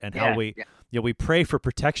to it, and how we pray for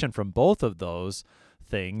protection from both of those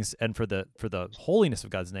things, and for the holiness of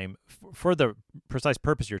God's name, for the precise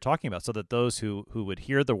purpose you're talking about, so that those who would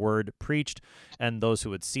hear the word preached and those who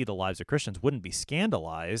would see the lives of Christians wouldn't be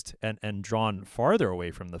scandalized and drawn farther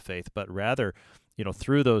away from the faith, but rather,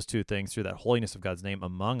 through those two things, through that holiness of God's name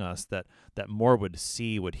among us, that more would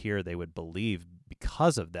see, would hear, they would believe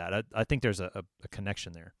because of that. I think there's a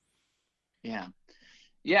connection there.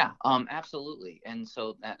 Yeah, absolutely. And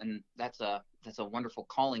so that's a wonderful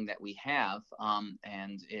calling that we have,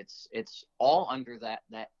 and it's all under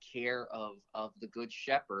that care of the good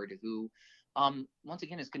shepherd, who once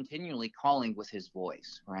again is continually calling with his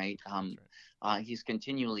voice, right? He's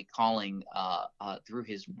continually calling through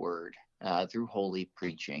his word, through holy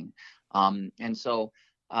preaching, and so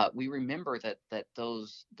we remember that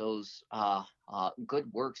those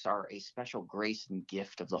good works are a special grace and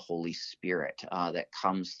gift of the Holy Spirit that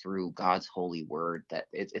comes through God's holy word. That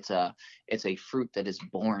it's a fruit that is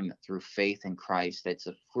born through faith in Christ. It's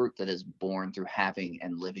a fruit that is born through having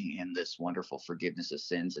and living in this wonderful forgiveness of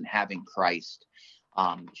sins, and having Christ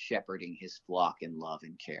shepherding his flock in love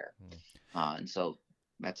and care. And so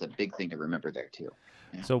that's a big thing to remember there too.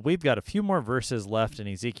 Yeah. So we've got a few more verses left in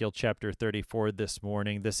Ezekiel chapter 34 this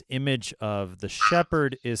morning. This image of the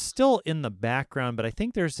shepherd is still in the background, but I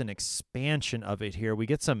think there's an expansion of it here. We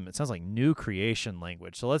get some, it sounds like, new creation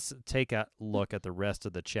language. So let's take a look at the rest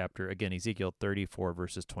of the chapter. Again, Ezekiel 34,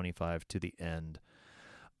 verses 25 to the end.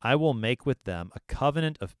 I will make with them a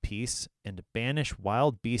covenant of peace and banish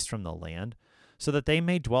wild beasts from the land, so that they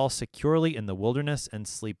may dwell securely in the wilderness and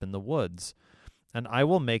sleep in the woods. And I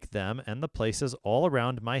will make them and the places all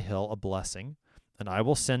around my hill a blessing, and I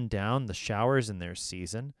will send down the showers in their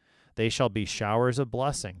season. They shall be showers of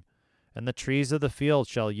blessing. And the trees of the field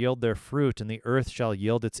shall yield their fruit, and the earth shall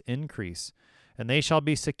yield its increase. And they shall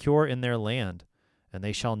be secure in their land. And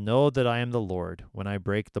they shall know that I am the Lord, when I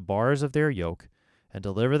break the bars of their yoke, and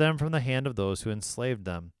deliver them from the hand of those who enslaved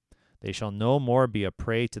them. They shall no more be a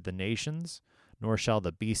prey to the nations, nor shall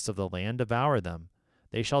the beasts of the land devour them.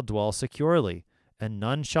 They shall dwell securely, and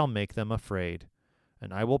none shall make them afraid.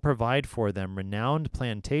 And I will provide for them renowned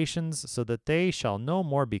plantations, so that they shall no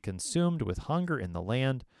more be consumed with hunger in the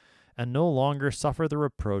land, and no longer suffer the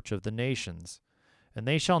reproach of the nations. And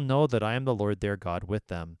they shall know that I am the Lord their God with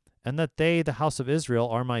them, and that they, the house of Israel,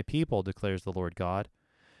 are my people, declares the Lord God.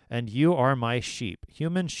 And you are my sheep,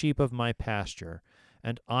 human sheep of my pasture,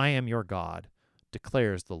 and I am your God,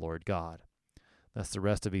 declares the Lord God. That's the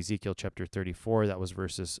rest of Ezekiel chapter 34. That was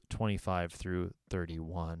verses 25 through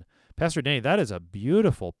 31. Pastor Danny, that is a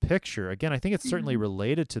beautiful picture. Again, I think it's certainly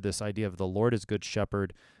related to this idea of the Lord as good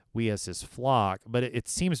shepherd, we as his flock, but it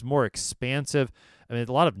seems more expansive. I mean,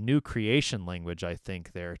 a lot of new creation language, I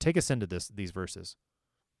think, there. Take us into these verses.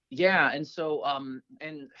 Yeah, and so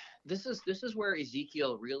and this is where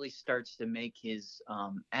Ezekiel really starts to make his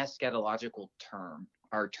eschatological turn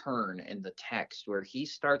in the text, where he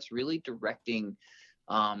starts really directing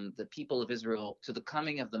the people of Israel to the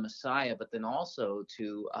coming of the Messiah, but then also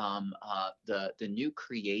to the new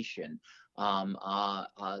creation,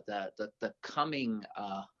 the coming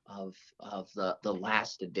of the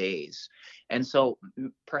last days. And so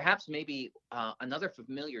perhaps maybe another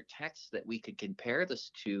familiar text that we could compare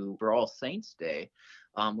this to for All Saints Day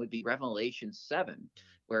would be Revelation 7,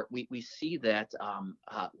 where we see that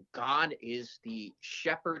God is the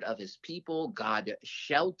shepherd of his people. God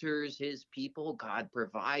shelters his people. God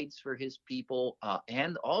provides for his people,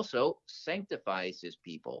 and also sanctifies his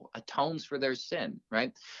people, atones for their sin,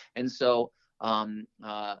 right? And so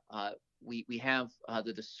we have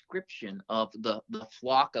the description of the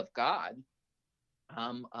flock of God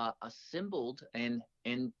assembled in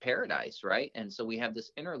paradise, right? And so we have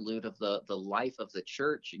this interlude of the life of the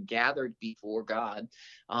church gathered before God,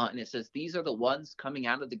 and it says, these are the ones coming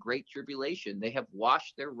out of the great tribulation. They have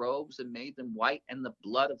washed their robes and made them white in the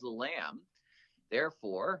blood of the Lamb.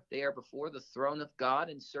 Therefore, they are before the throne of God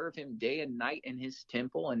and serve him day and night in his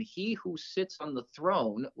temple, and he who sits on the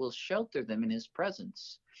throne will shelter them in his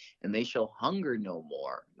presence. And they shall hunger no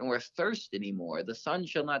more, nor thirst any more. The sun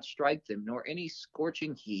shall not strike them, nor any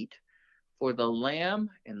scorching heat. For the Lamb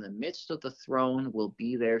in the midst of the throne will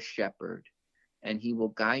be their shepherd, and he will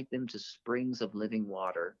guide them to springs of living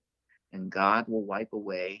water, and God will wipe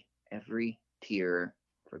away every tear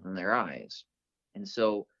from their eyes. And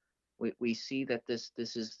so we see that this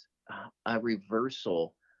is a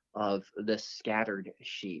reversal of the scattered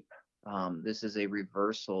sheep. This is a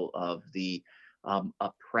reversal of the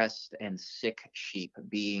oppressed and sick sheep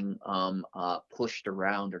being pushed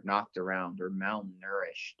around or knocked around or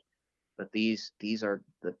malnourished. But these are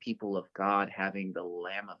the people of God having the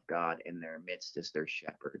Lamb of God in their midst as their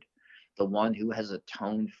shepherd, the one who has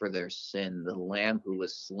atoned for their sin, the Lamb who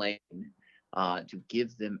was slain to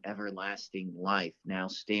give them everlasting life, now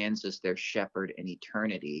stands as their shepherd in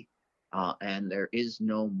eternity. And there is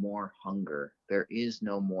no more hunger. There is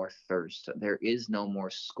no more thirst. There is no more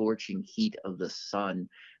scorching heat of the sun.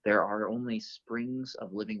 There are only springs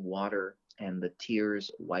of living water and the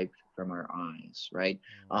tears wiped from our eyes, right?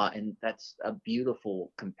 And that's a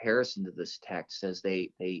beautiful comparison to this text, as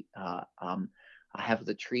they have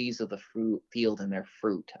the trees of the fruit field and their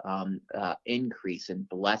fruit increase in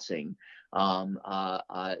blessing.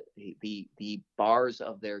 The bars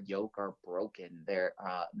of their yoke are broken. They're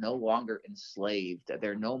no longer enslaved.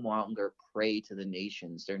 They're no longer prey to the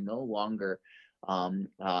nations. They're no longer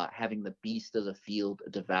having the beast of the field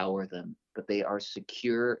devour them, but they are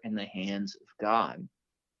secure in the hands of God.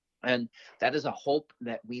 And that is a hope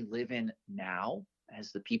that we live in now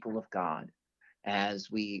as the people of God, as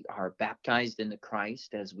we are baptized into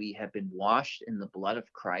Christ, as we have been washed in the blood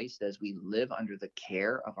of Christ, as we live under the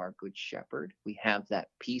care of our good shepherd. We have that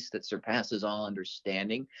peace that surpasses all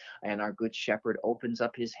understanding, and our good shepherd opens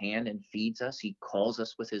up his hand and feeds us. He calls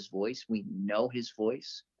us with his voice. We know his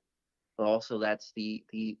voice. But also that's the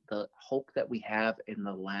hope that we have in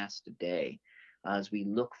the last day, as we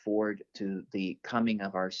look forward to the coming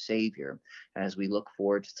of our Savior, as we look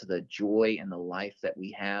forward to the joy and the life that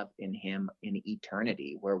we have in him in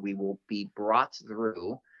eternity, where we will be brought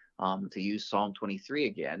through, to use Psalm 23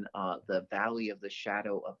 again, the valley of the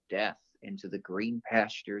shadow of death into the green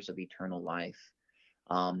pastures of eternal life.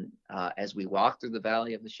 As we walk through the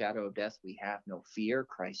valley of the shadow of death, we have no fear.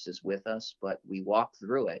 Christ is with us, but we walk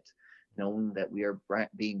through it knowing that we are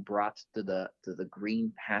being brought to the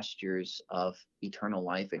green pastures of eternal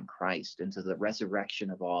life in Christ, and to the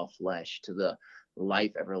resurrection of all flesh, to the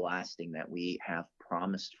life everlasting that we have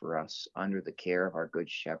promised for us under the care of our good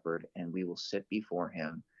shepherd. And we will sit before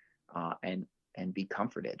him and be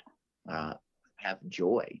comforted, have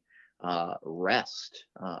joy, rest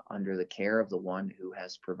under the care of the one who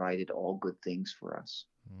has provided all good things for us.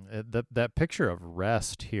 That picture of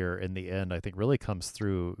rest here in the end, I think, really comes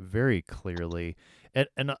through very clearly.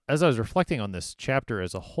 And as I was reflecting on this chapter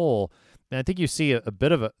as a whole, and I think you see a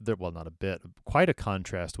bit of not a bit, quite a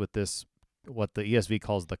contrast with this, what the ESV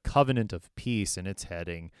calls the covenant of peace in its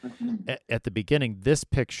heading. At the beginning, this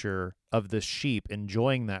picture of the sheep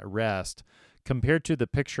enjoying that rest compared to the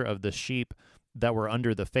picture of the sheep that were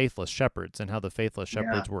under the faithless shepherds and how the faithless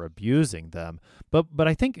shepherds were abusing them. But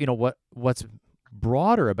I think, what's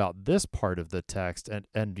broader about this part of the text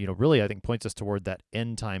and really I think points us toward that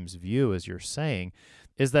end times view, as you're saying,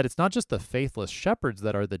 is that it's not just the faithless shepherds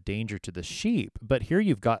that are the danger to the sheep, but here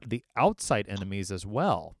you've got the outside enemies as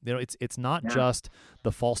well. It's not just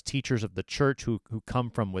the false teachers of the church who come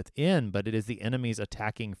from within, but it is the enemies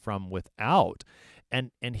attacking from without.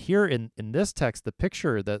 And here in this text, the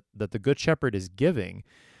picture that the Good Shepherd is giving,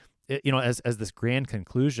 as this grand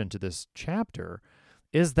conclusion to this chapter,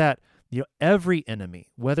 is that every enemy,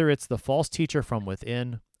 whether it's the false teacher from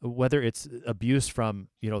within, whether it's abuse from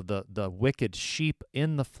the wicked sheep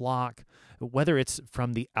in the flock, whether it's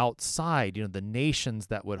from the outside, the nations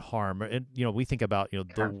that would harm, and we think about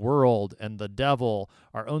the world and the devil,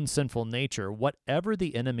 our own sinful nature, whatever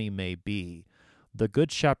the enemy may be, the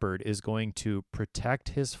Good Shepherd is going to protect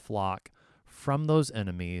his flock from those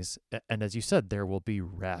enemies. And as you said, there will be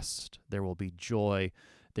rest, there will be joy,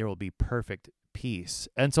 there will be perfect peace.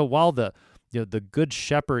 And so while the Good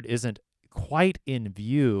Shepherd isn't quite in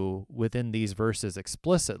view within these verses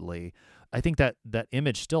explicitly, I think that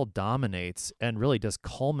image still dominates and really does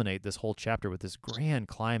culminate this whole chapter with this grand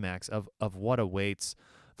climax of what awaits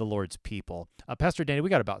the Lord's people. Pastor Danny, we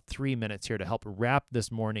got about 3 minutes here to help wrap this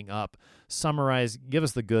morning up. Summarize, give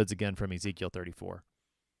us the goods again from Ezekiel 34.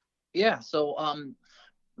 Yeah, so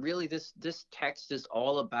really this text is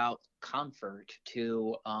all about comfort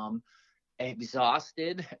to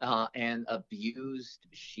exhausted and abused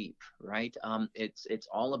sheep, right? It's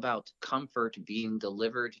all about comfort being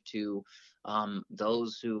delivered to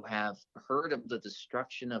those who have heard of the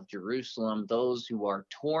destruction of Jerusalem, those who are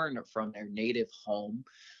torn from their native home,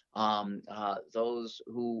 those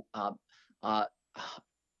who,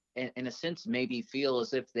 in a sense, maybe feel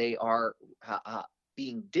as if they are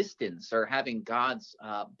being distanced or having God's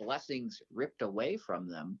blessings ripped away from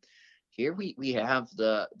them. Here we have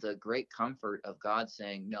the great comfort of God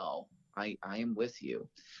saying, no, I am with you.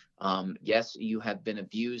 Yes, you have been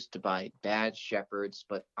abused by bad shepherds,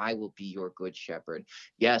 but I will be your good shepherd.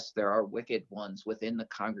 Yes, there are wicked ones within the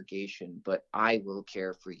congregation, but I will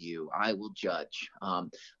care for you. I will judge.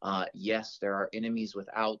 Yes, there are enemies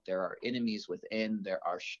without, there are enemies within, there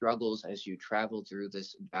are struggles as you travel through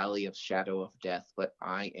this valley of shadow of death, but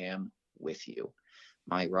I am with you.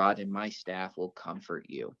 My rod and my staff will comfort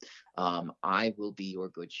you. I will be your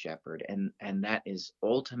good shepherd. And that is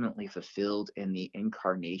ultimately fulfilled in the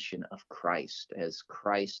incarnation of Christ, as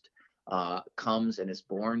Christ comes and is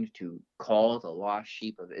born to call the lost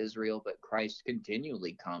sheep of Israel, but Christ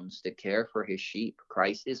continually comes to care for his sheep.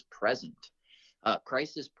 Christ is present.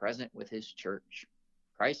 Christ is present with his church.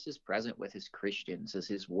 Christ is present with his Christians as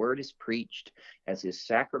his word is preached, as his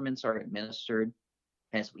sacraments are administered.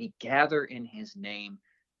 As we gather in his name,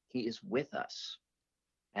 he is with us.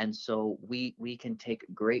 And so we can take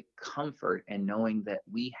great comfort in knowing that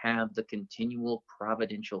we have the continual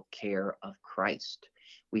providential care of Christ.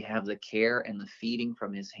 We have the care and the feeding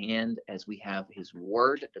from his hand as we have his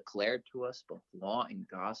word declared to us, both law and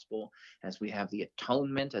gospel, as we have the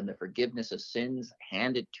atonement and the forgiveness of sins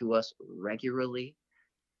handed to us regularly.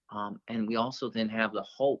 And we also then have the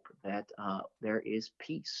hope that there is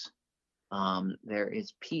peace. There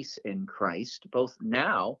is peace in Christ, both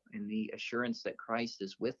now in the assurance that Christ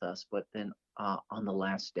is with us, but then on the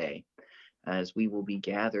last day, as we will be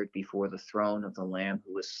gathered before the throne of the Lamb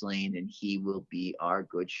who was slain, and he will be our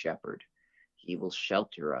good shepherd. He will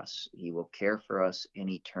shelter us. He will care for us in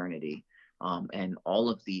eternity. And all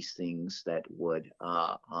of these things that would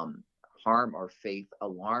harm our faith,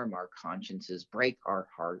 alarm our consciences, break our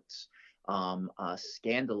hearts,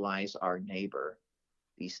 scandalize our neighbor,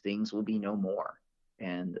 these things will be no more,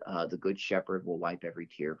 and the Good Shepherd will wipe every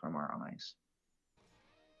tear from our eyes.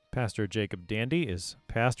 Pastor Jacob Dandy is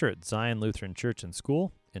pastor at Zion Lutheran Church and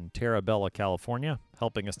School in Terra Bella, California,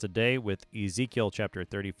 helping us today with Ezekiel chapter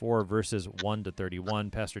 34, verses 1 to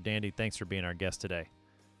 31. Pastor Dandy, thanks for being our guest today.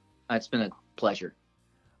 It's been a pleasure.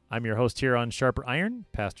 I'm your host here on Sharper Iron,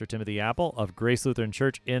 Pastor Timothy Apple of Grace Lutheran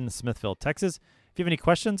Church in Smithville, Texas. If you have any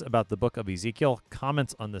questions about the book of Ezekiel,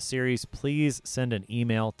 comments on the series, please send an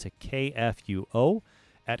email to kfuo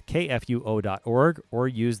at kfuo.org or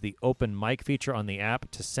use the open mic feature on the app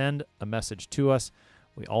to send a message to us.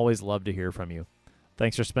 We always love to hear from you.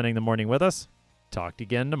 Thanks for spending the morning with us. Talk to you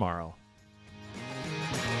again tomorrow.